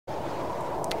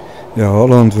Ja,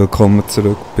 hallo und willkommen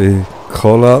zurück bei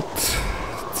Kholat,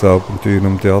 das Abenteuer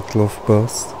um Diatlov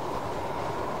PASS.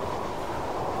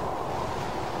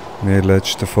 Wir haben in der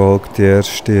letzten Folge die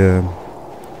erste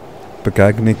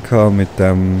Begegnung gehabt mit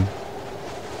dem,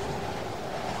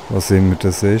 was immer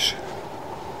das ist.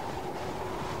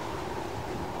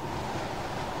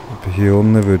 Aber hier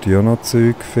unten würde ich auch noch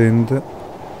Zeug finden.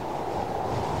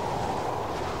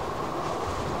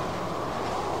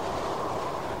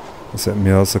 Es hat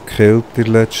mich also gekillt in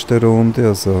der letzten Runde,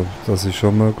 also das ist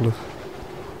schon möglich.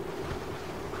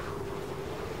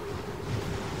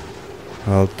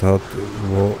 Halt,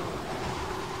 wo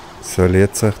soll ich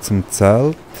jetzt echt zum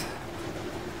Zelt?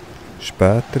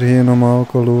 Später hier nochmal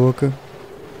schauen.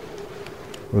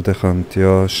 Und dann könnte ich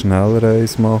ja eine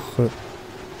Schnellreise machen.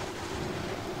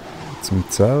 Zum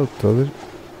Zelt, oder?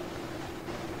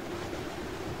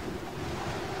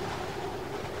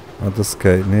 Ah, das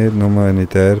geht nicht, nur wenn ich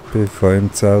der bin, von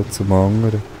einem Zelt zum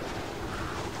anderen.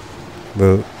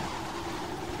 Weil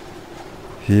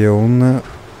hier unten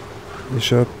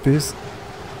ist etwas.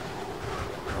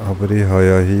 Aber ich habe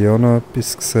ja hier auch noch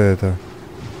etwas gesehen. Da.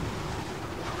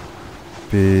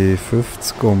 Bei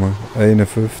 50,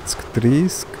 51,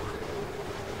 30.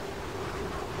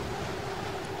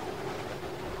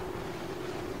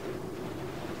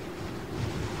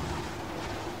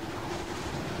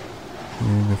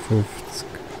 ...51...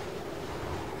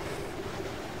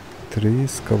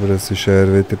 30, aber es ist eher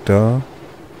wieder da.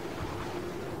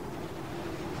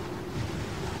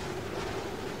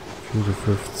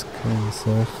 54,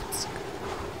 60.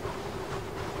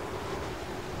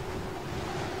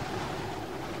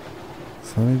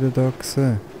 Was habe ich denn da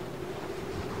gesehen?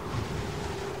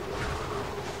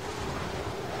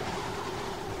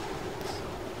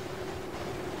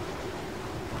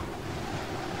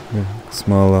 Ja, das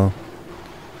mal an.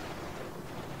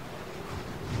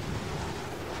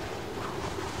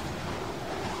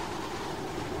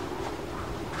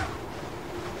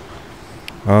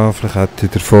 Ah, vielleicht hätte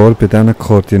ich davor bei diesen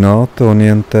Koordinaten, die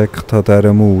ich entdeckt habe,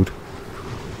 dieser Mauer,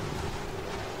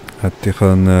 hätte ich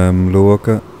können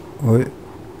schauen, oi,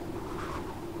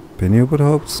 bin ich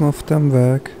überhaupt noch auf dem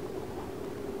Weg,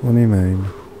 den ich meine?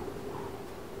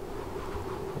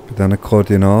 Bei diesen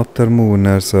Koordinaten der Mauer,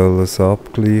 er soll es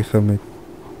abgleichen mit,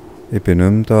 ich bin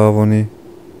nicht mehr da, wo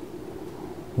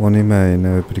ich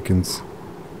meine, übrigens.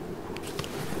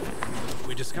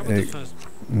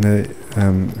 Nein,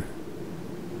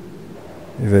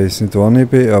 ich weiss nicht, wo ich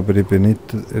bin, aber ich bin nicht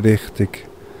richtig.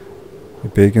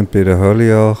 Ich bin irgendwie bei einer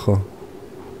Hölle angekommen.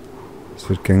 Es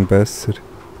wird gern besser.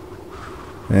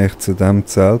 Wenn ich zu diesem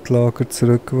Zeltlager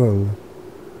zurück will.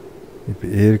 Ich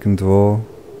bin irgendwo...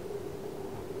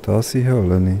 Da sind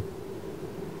Höhlen.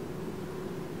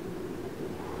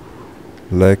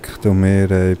 Leckt um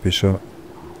mir, ich bin schon...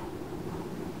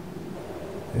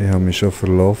 Ich habe mich schon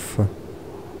verlaufen.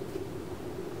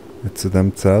 Ich will zu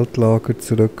diesem Zeltlager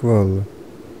zurück will.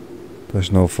 Da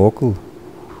ist noch ein Vogel.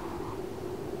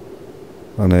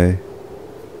 Ah nein.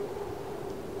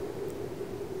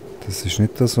 Das ist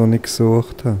nicht das, was ich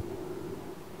gesucht habe.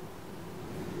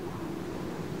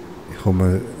 Ich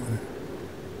komme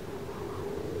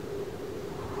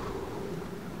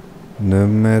nicht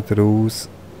mehr raus.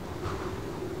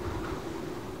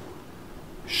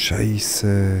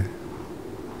 Scheisse.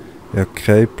 Ich habe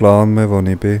keinen Plan mehr, wo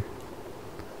ich bin.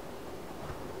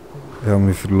 Ich habe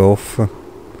mich verlaufen.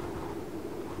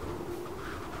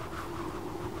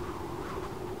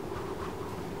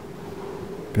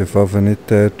 Ich bin auf jeden Fall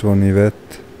nicht dort, wo ich will.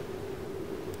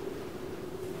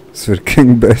 Es wird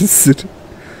gern besser.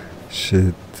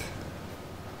 Shit.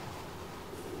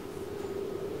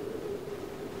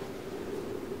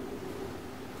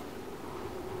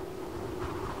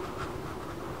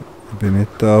 Ich bin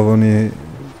nicht da, wo ich...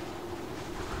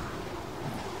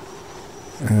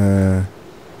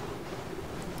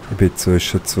 Ich bin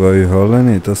zwischen zwei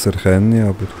Höhlen, das erkenne ich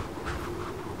aber.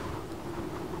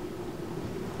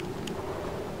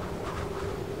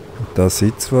 Da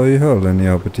sind zwei Höhlen,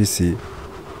 aber die sind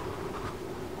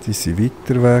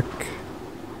weiter weg.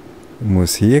 Ich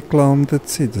muss hier gelandet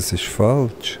sein, das ist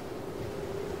falsch.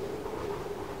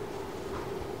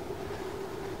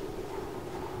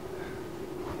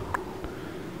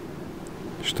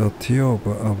 Steht hier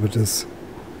oben, aber das...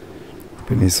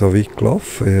 Bin ich so weit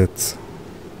gelaufen jetzt?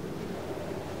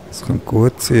 Es kann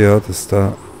gut sein, ja, dass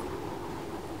das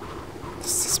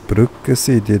Brücken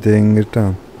sind, die Dinger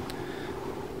da.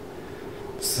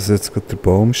 Dass das jetzt gerade der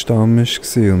Baumstamm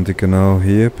war und ich genau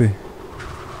hier bin.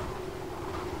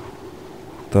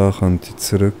 Da könnte ich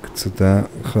zurück zu dem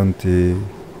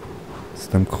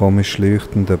komisch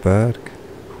leuchtenden Berg.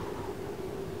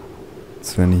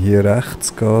 Jetzt, wenn ich hier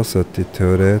rechts gehe, sollte ich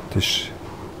theoretisch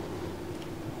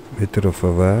wieder auf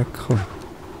den Weg kommen.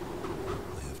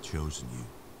 I have chosen you.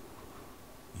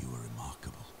 You are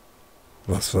remarkable.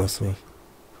 Was?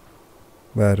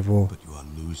 Wer, wo? But you are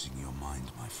losing your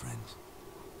mind, my friend.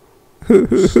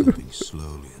 You're slipping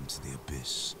slowly into the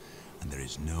abyss, and there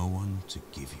is no one to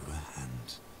give you a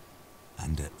hand.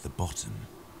 And at the bottom,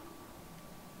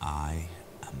 I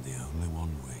am the only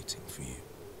one waiting for you.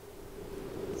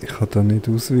 Ich kann da nicht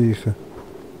ausweichen.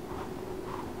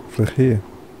 Vielleicht hier.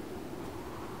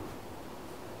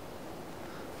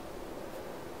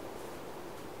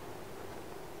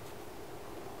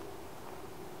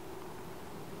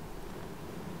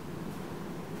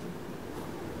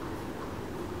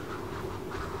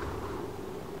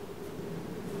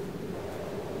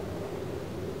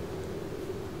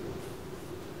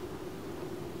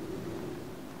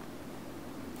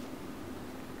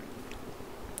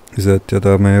 Ich sollte ja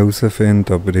da mehr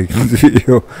herausfinden, aber irgendwie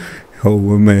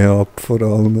hauen mehr ab vor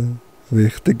allen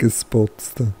wichtigen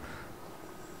Spots da.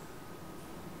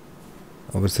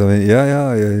 Aber so,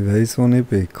 ja, ich weiss, wo ich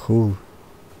bin, cool.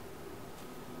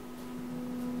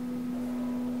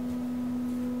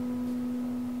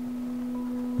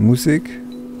 Musik?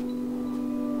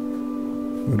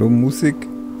 Warum Musik?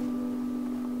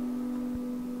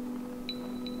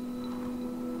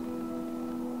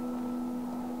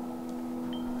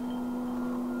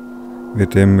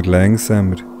 Wird immer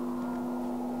langsamer.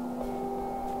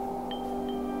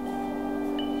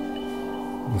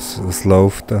 Was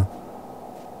läuft da?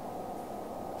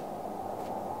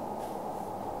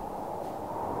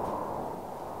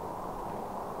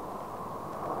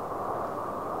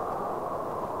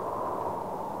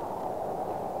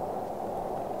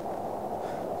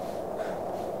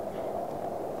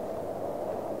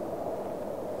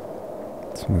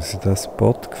 Jetzt muss ich den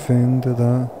Spot finden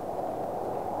da.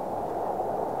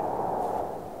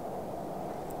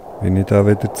 Wenn ich da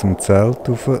wieder zum Zelt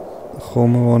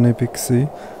raufkomme, wo ich war.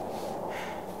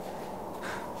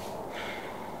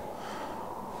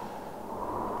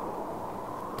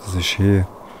 Das ist hier.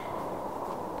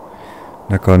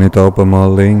 Dann gehe ich da oben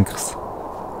mal links.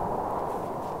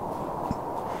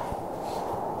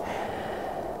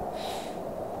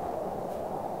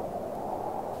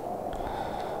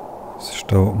 Es ist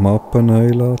da die Mappe neu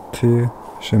laden hier.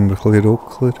 Ist immer ein bisschen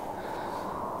ruckler.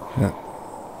 Ja.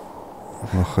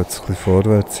 Ich mache jetzt ein bisschen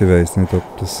vorwärts, ich weiss nicht, ob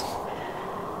das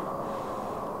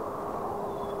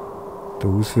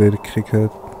eine Auswirkung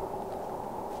hat.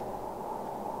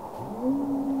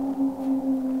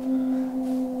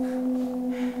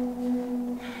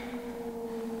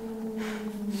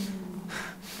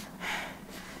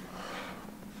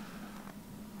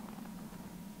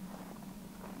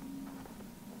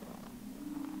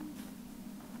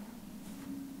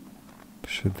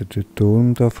 Das ist wieder der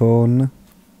Turm da vorne.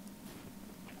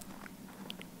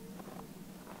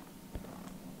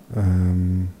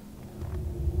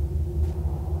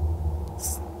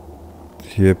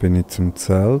 Hier bin ich zum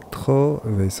Zelt gekommen,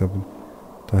 ich weiss aber,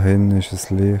 da hinten ist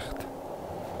es Licht.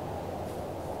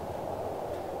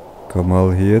 Ich gehe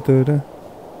mal hier durch.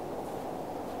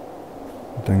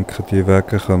 Ich denke, die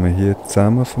Wege kommen hier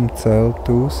zusammen vom Zelt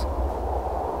aus.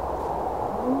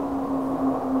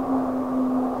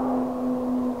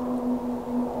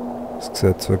 Es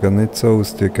sieht zwar gar nicht so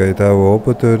aus, die geht auch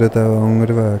oben durch den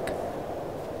anderen Weg.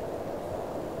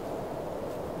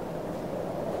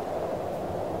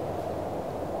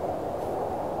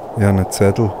 Ich habe einen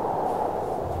Zettel.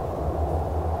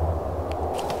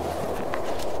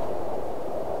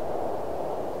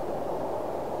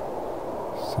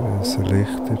 So ist ein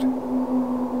Lichter.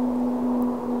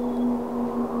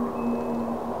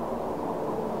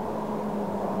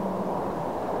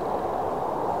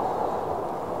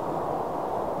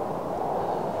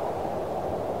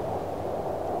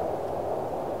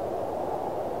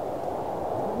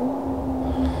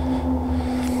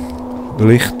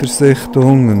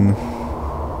 Lichtersichtungen.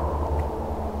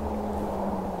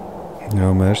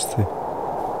 Ja, merci.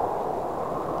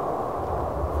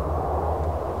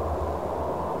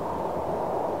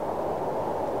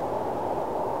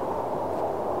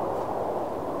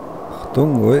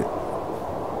 Achtung, ui.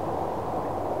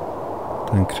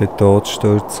 Ich denke,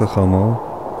 totstürzen kann man.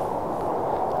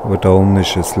 Aber da unten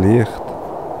ist ein Licht.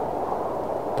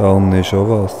 Da unten ist auch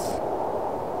was.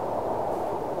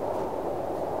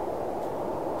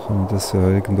 Kann ich das ja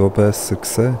irgendwo besser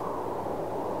sehen?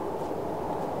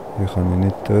 Hier kann ich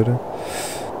nicht durch.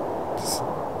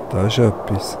 Da ist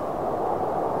etwas.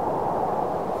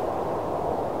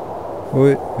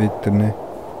 Ui, weiter nicht.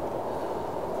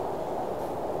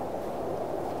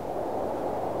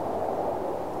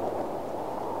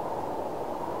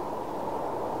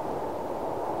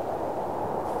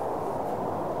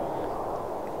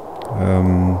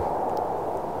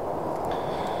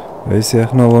 Weiss ich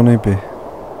echt noch, wo ich bin?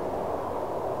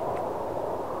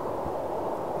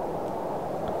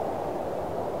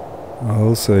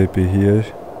 Also, ich bin hier,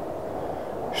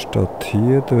 statt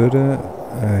hier durch,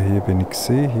 hier bin ich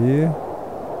gewesen, hier.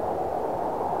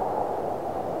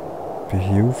 Ich bin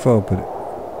hier rauf, aber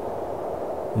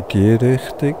in die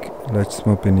Richtung. Letztes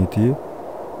Mal bin ich die.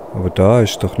 Aber da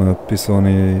ist doch noch etwas, was ich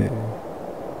hier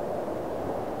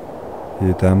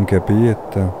in diesem Gebiet.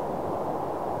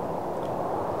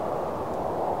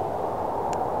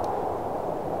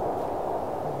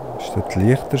 Ist das die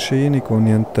Lichterscheinung, die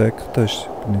ich entdeckt habe?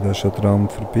 Bin ich da schon dran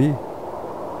vorbei?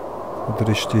 Oder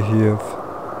ist die hier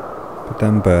bei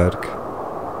diesem Berg?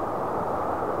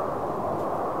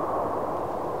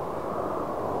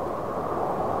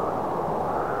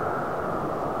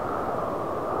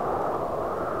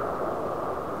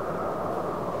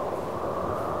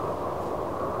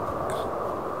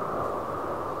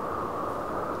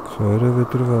 Ich höre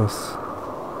wieder was.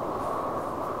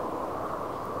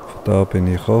 Von da bin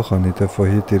ich gekommen. Kann ich dann von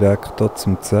hier direkt hier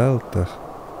zum Zelt?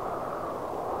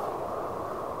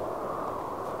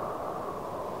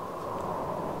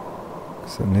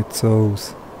 Sieht nicht so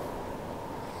aus.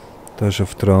 Da ist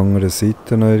auf der anderen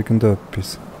Seite noch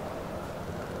irgendetwas.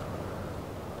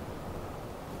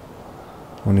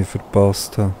 Was ich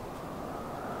verpasst habe.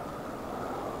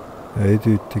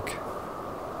 Eindeutig.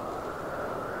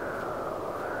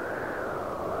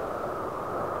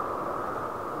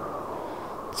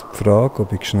 Jetzt die Frage,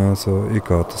 ob ich schnell so... Ich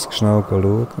gehe das schnell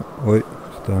schauen. Ui,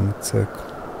 ich darf nicht sagen.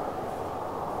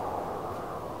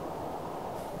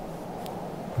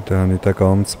 Und dann habe ich den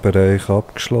ganzen Bereich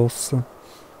abgeschlossen.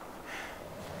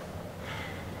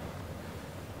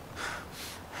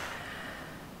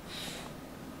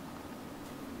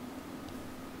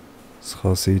 Es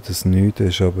kann sein, dass es nichts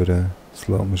ist, aber es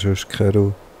lässt mir sonst keine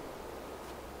Ruhe.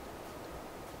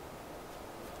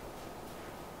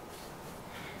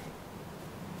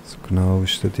 So genau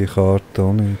ist die Karte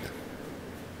auch nicht.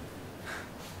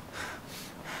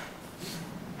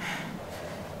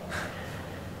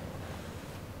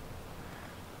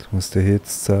 Ich muss hier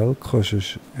ins Zelt kommen,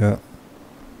 sonst... Ja.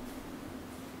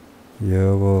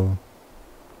 Jawohl. Ein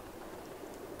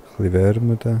bisschen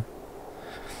wärmer da.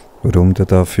 Warum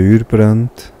da Feuer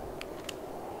brennt?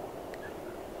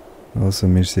 Also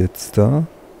wir sind jetzt da.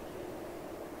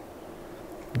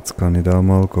 Jetzt kann ich da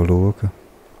mal schauen.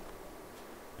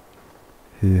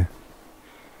 Hier.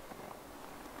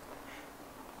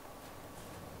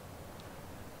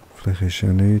 Vielleicht ist ja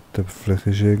nichts, aber vielleicht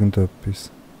ist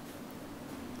irgendetwas.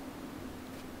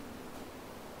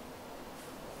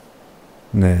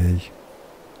 Nein.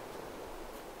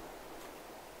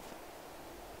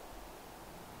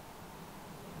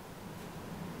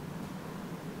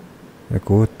 Ja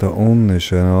gut, da unten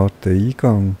ist eine Art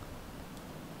Eingang.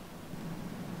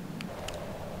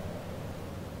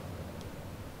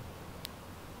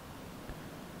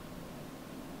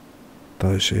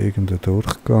 Da ist irgendein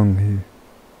Durchgang hier.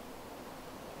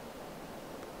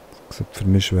 Das sieht für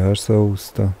mich schwer so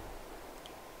aus da.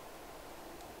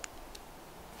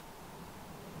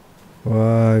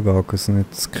 Oh, ich wage es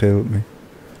nicht, das killt mich.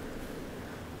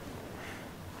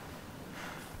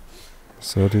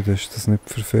 Sorry, das war das nicht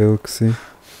für viel gewesen.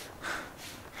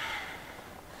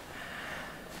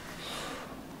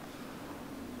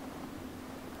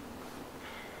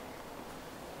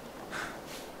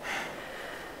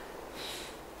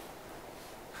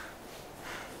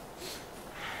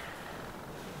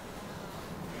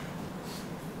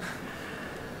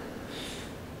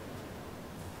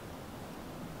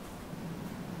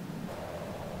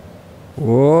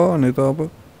 Oh, nicht runter.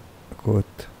 Gut.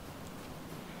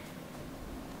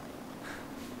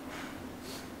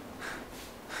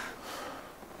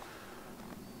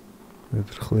 Wieder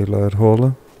ein bisschen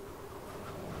erholen.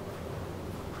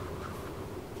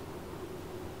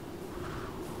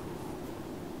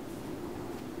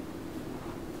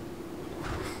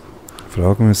 Ich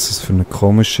frage mich, was das für eine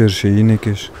komische Erscheinung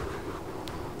ist.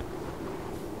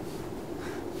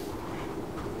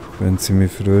 Wenn sie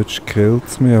mich verrutscht, killt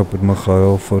es mich, aber man kann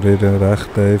auch von ihr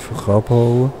recht einfach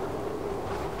abhauen.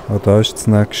 Ah, da ist das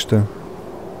nächste,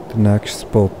 der nächste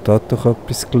Spot. Da hat doch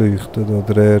etwas geleuchtet,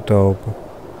 oder eher da oben.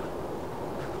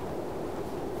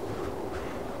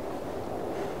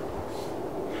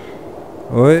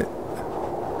 Ui.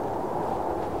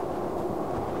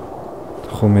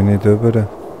 Da komme ich nicht rüber.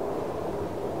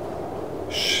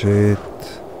 Shit.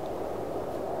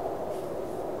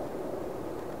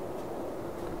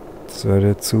 Das wäre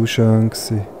ja zu schön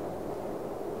gewesen.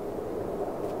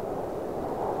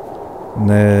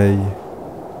 Nein.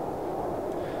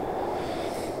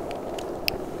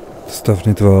 Das darf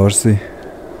nicht wahr sein.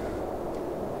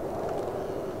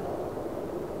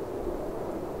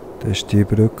 Da ist die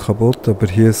Brücke kaputt, aber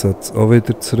hier sollte es auch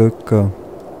wieder zurückgehen.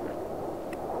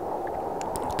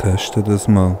 Testen das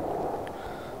mal.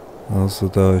 Also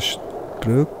da ist die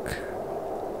Brücke.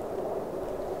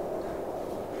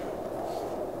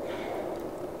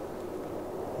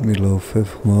 Wir laufen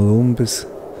einfach mal um bis...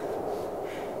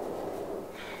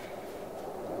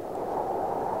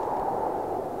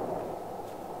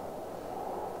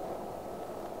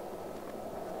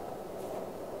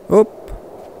 Hopp!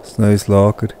 Das neues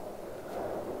Lager.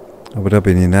 Aber da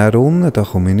bin ich näher unten, da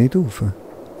komme ich nicht rauf.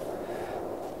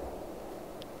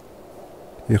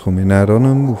 Hier komme ich näher auch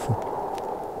nicht mehr rauf.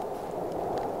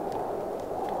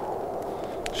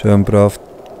 Schön brav...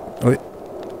 Ui.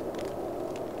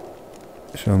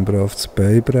 Schön brav das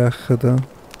Bein brechen da.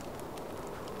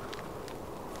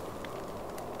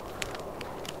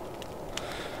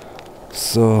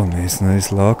 So, wir haben ein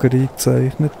neues Lager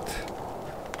eingezeichnet.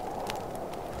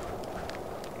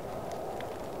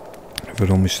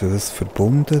 Warum ist denn das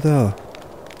verbunden da?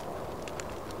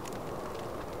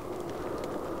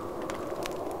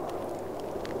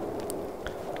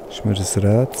 Ist mir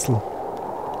ein Rätsel.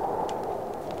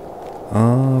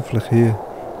 Ah, vielleicht hier.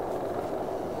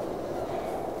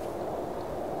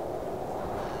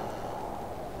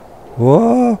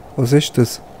 Wow, was ist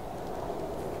das?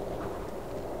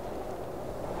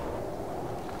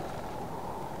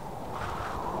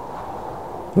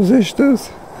 Was ist das?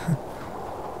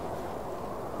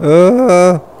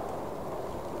 Ah!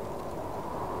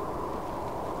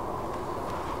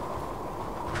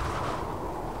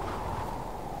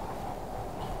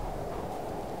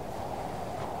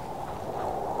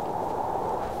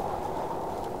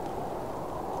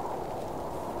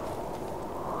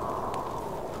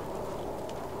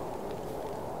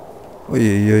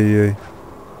 Uiuiui.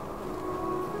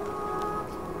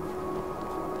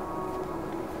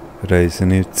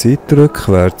 Reisen wir die Zeit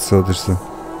rückwärts oder so?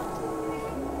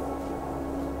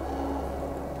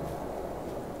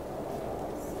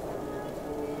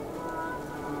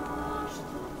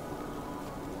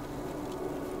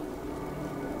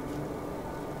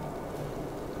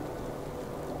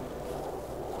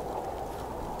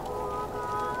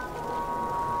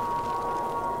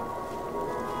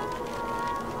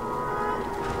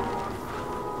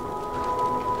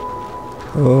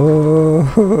 Oh.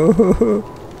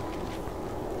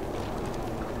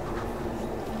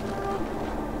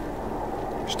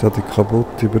 Ist da die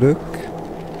kaputte Brücke?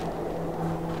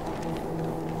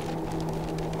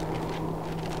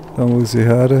 Da muss ich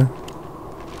her.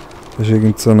 Das ist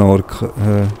irgend so ein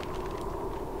ein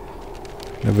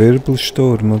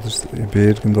Wirbelsturm, oder? Ich bin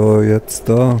irgendwo jetzt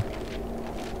da.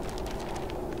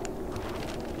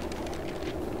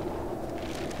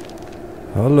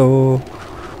 Hallo?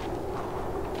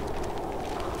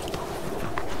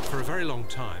 For a very long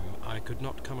time, I could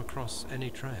not come across any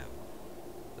trail.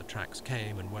 The tracks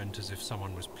came and went as if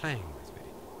someone was playing with me,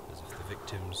 as if the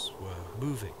victims were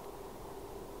moving.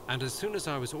 And as soon as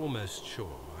I was almost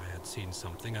sure I had seen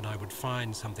something and I would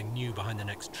find something new behind the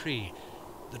next tree,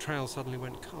 the trail suddenly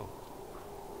went cold.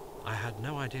 I had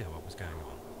no idea what was going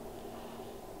on.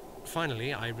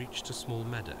 Finally, I reached a small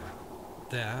meadow.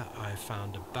 There, I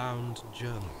found a bound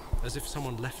journal, as if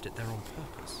someone left it there on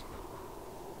purpose.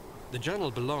 The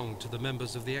journal belonged to the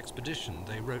members of the expedition.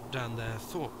 They wrote down their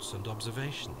thoughts and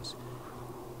observations.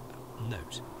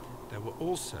 Note, there were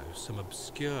also some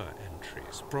obscure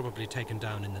entries, probably taken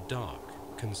down in the dark,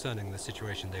 concerning the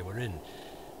situation they were in.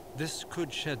 This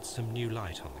could shed some new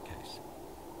light on the case.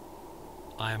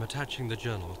 I am attaching the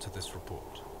journal to this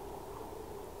report.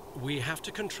 We have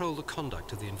to control the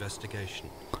conduct of the investigation,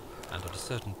 and at a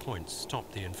certain point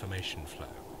stop the information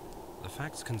flow. The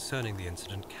facts concerning the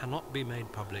incident cannot be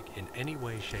made public in any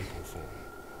way, shape or form.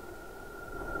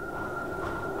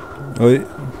 Ui.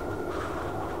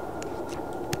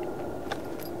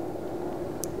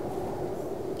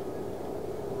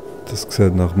 Das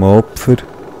sieht nach einem Opfer.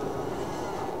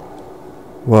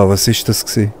 Wow, was ist das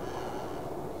gewesen?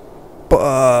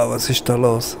 Boah, was ist da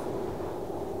los?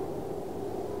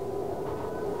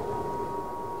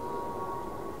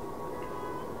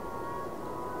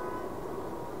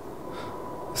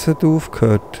 Es hat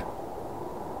aufgehört.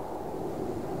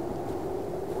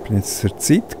 Ich bin jetzt zur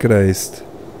Zeit gereist.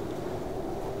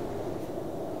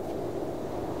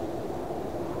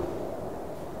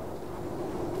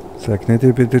 Sag nicht,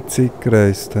 ich bin der Zeit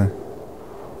gereist.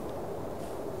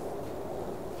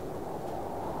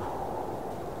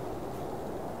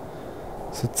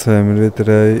 So, jetzt haben wir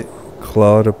wieder einen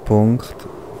klaren Punkt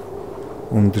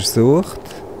untersucht.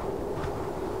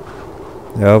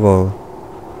 Jawohl.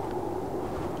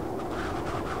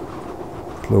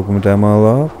 Schauen wir den mal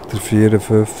an. Der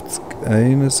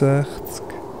 5461.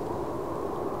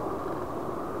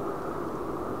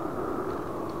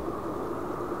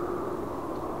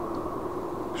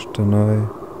 Ist der neu?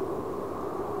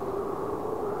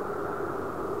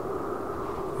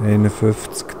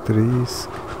 5130.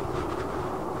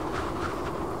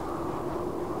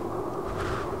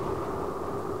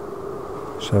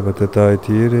 Ist eben dann da in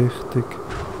die Richtung.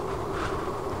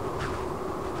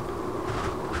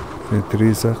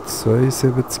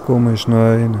 6372 rum ist noch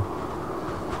einer.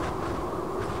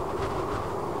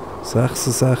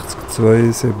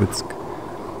 6672.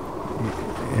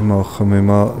 Ich mache mir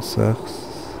mal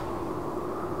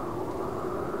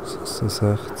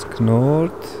 66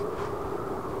 Nord.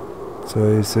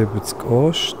 72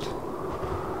 Ost.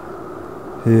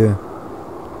 Hier.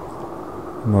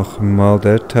 Machen wir mal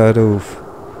dort her auf.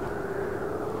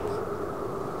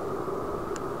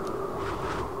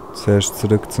 Zuerst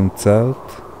zurück zum Zelt.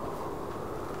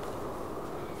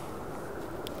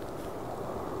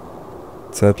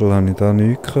 Zettel habe ich da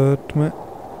nicht gehört mehr.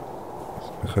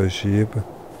 Wir können schieben.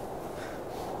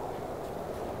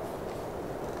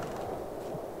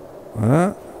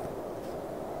 Ah.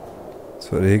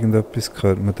 Zwar irgendetwas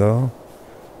gehört man da.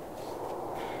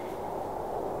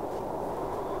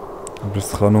 Aber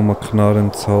es kann nur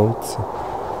knarrendes Holz sein.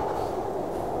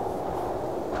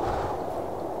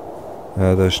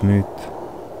 Ja, das ist nichts.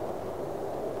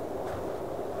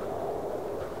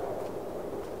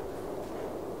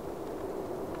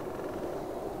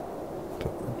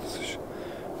 Das ist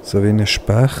so wie ein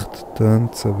Specht,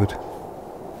 tönt's, aber...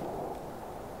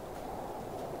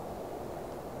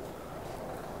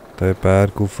 Den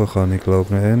Berg rauf kann ich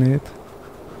glaube ich nicht.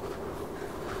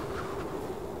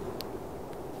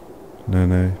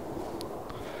 Nein.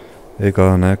 Ich gehe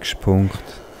am nächsten Punkt.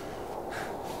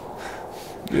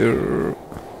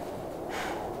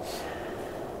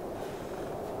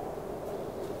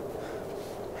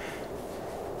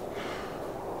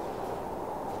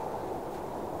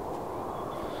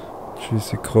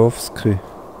 Tschüssikowski.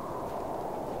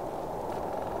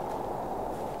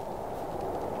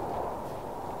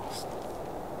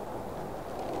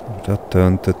 Da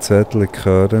tönt der Zettel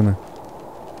hören.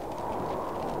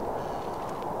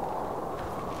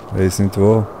 Ich weiss nicht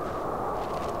wo.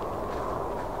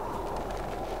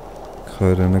 Ich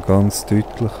höre ihn ganz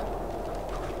deutlich.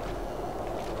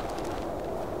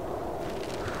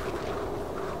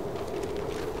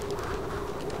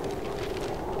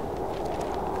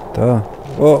 Da.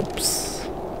 Ups.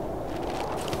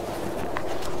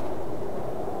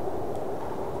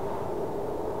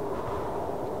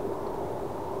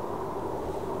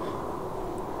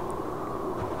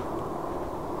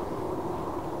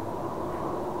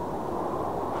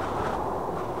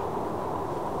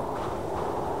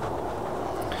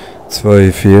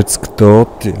 ...42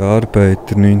 Tote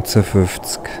Arbeiter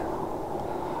 1950.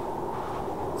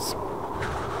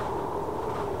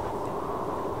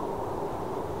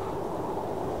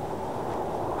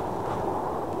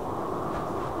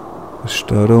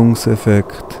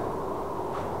 Erstarrungseffekt.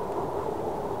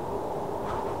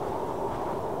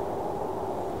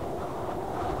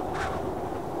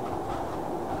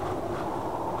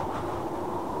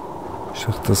 Ist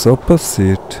euch das auch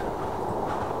passiert?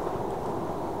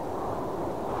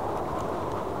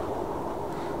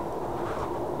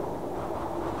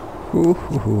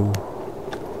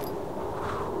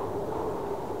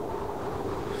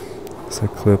 Das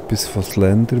hat etwas von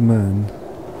Slenderman.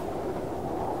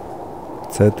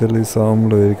 Zettel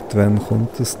sammeln, irgendwann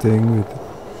kommt das Ding wieder.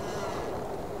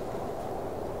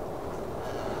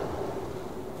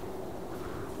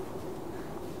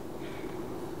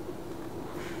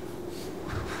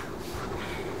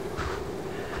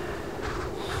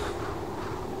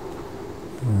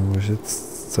 Wo ist jetzt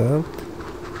das Zelt?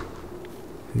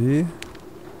 Hier.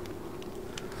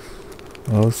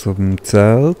 Also beim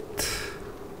Zelt.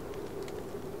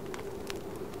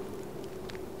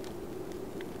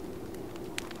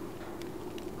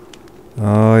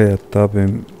 Ah ja, da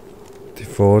beim die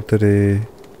vordere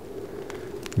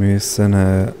müssen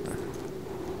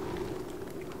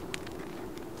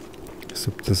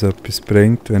ob das etwas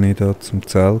bringt, wenn ich da zum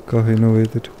Zelt gehe hin und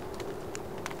wieder.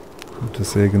 Und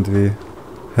das irgendwie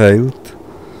heilt.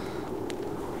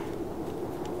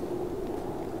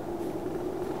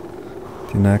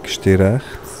 Die nächste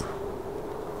rechts.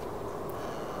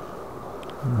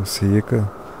 Ich muss hier gehen.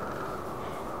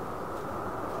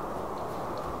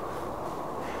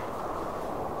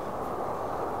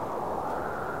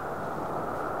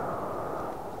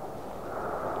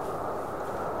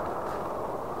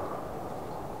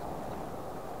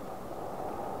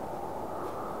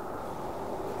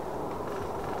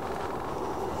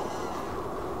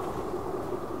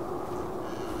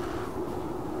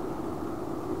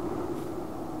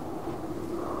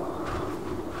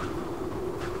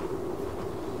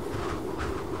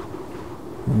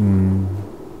 Hm.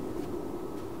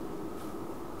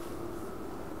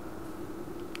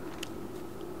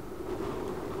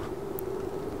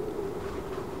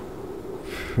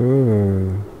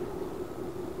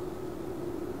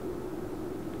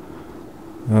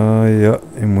 Ah ja,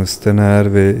 ich muss dann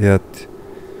her, weil ich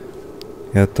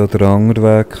hätte auch den anderen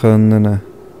Weg können nehmen.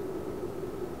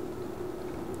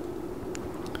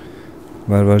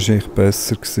 Wäre wahrscheinlich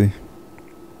besser gewesen.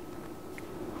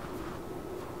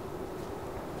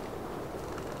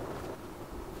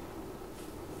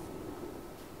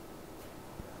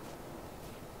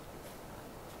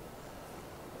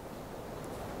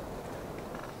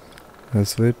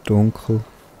 Es wird dunkel.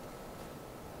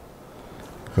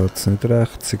 Geht's nicht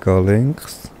rechts, ich gehe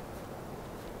links.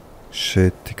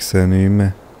 Shit, ich sehe nichts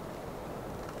mehr.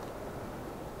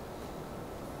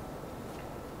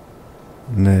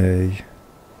 Nein.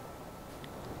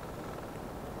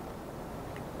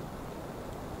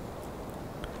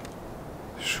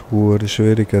 Es ist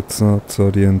schwierig jetzt noch zu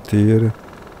orientieren.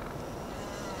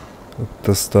 Ob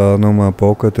das da nochmal ein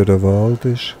Bogen durch den Wald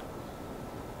ist.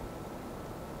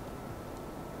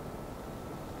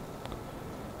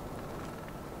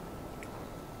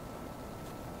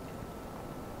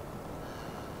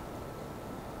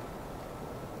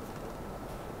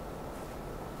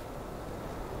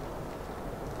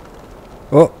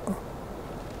 Oh!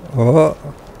 Oh!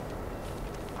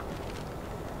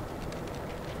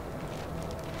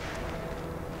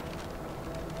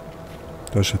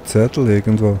 Da ist ein Zettel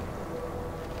irgendwo.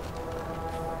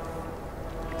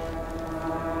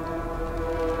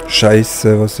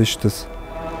 Scheiße, was ist das?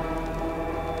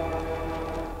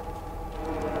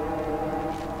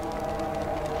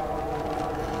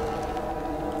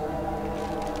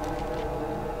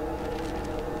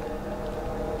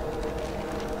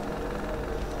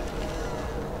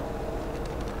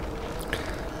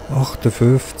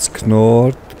 ...58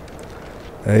 Nord...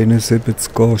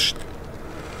 ...71 Ost...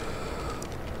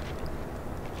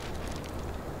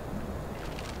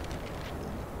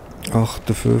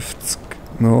 ...58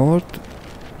 Nord...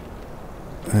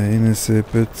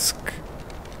 ...71...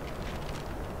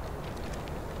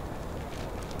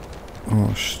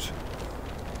 ...Ost...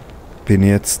 ...Bin ich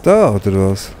jetzt da,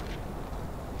 oder was?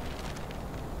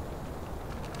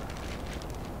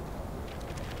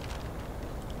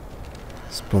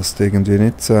 Das passt irgendwie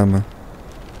nicht zusammen.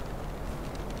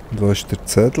 Und wo ist der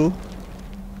Zettel?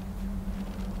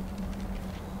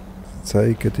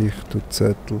 Zeige dich, du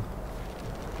Zettel.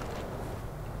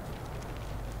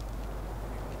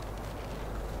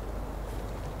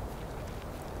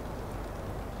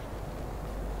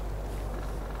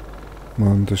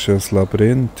 Mann, das ist ja ein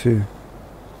Labyrinth hier.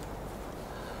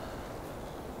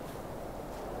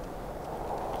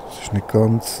 Das ist nicht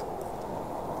ganz...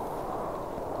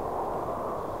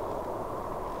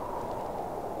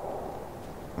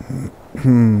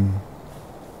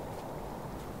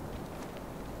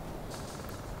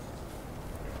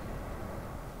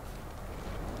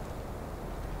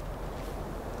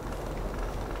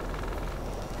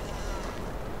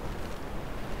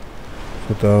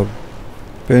 Von da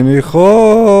bin ich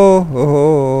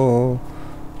gekommen.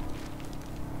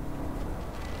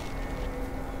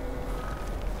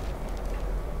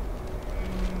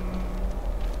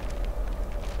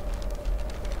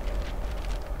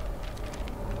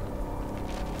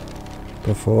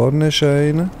 Da vorne ist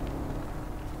einer.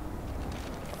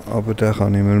 Aber den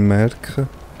kann ich mir merken.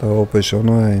 Da oben ist auch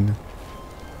noch einer.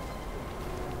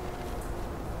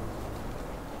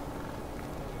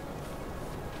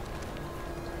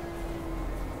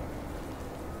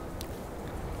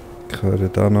 Ich höre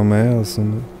da noch mehr als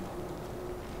ein...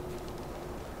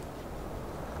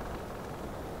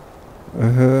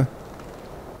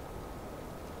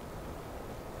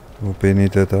 Wo bin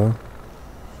ich denn da?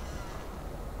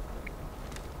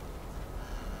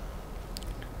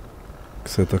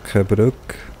 Ich sehe da keine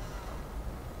Brücke.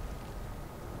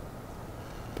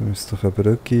 Da müsste doch eine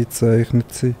Brücke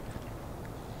eingezeichnet sein.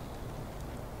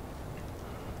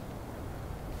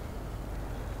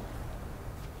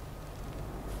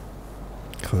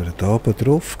 Ich höre da oben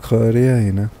drauf, höre ich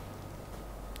einen.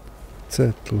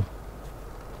 Zettel.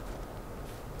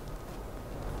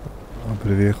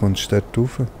 Aber wie kommst du dort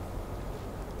rauf?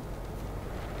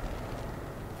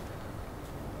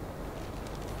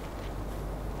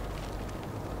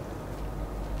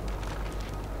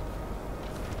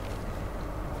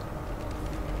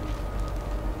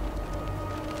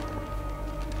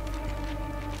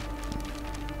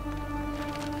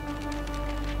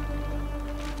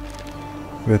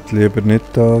 Ich will lieber nicht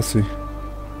da sein.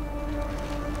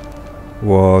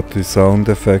 Wow, die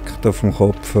Soundeffekte auf dem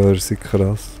Kopfhörer sind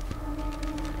krass.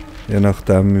 Je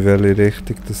nachdem, in welche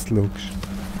Richtung du schaust.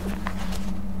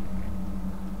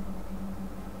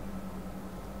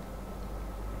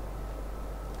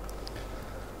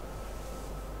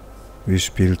 Wie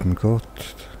spielt denn Gott?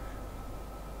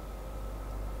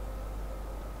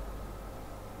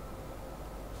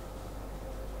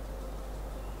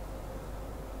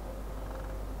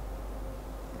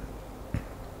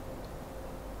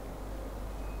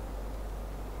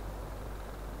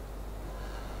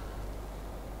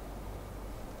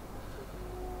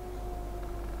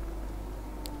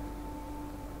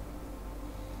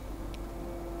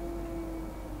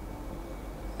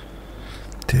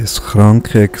 Die haben ein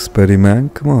krankes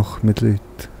Experiment gemacht mit Leuten.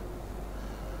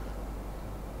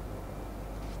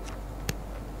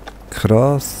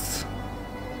 Krass.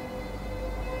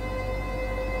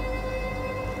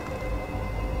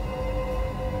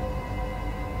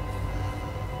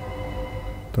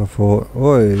 Davon.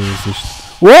 Oi, es ist.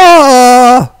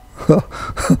 Wow!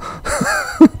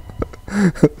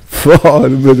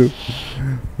 Fahren wir.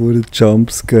 Wo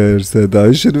Jumpscares. Da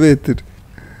ist er wieder.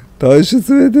 Da ist es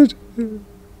wieder.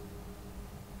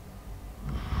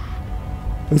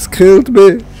 Es killt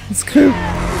mich! Es killt...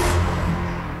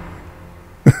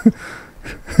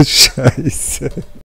 Scheiße.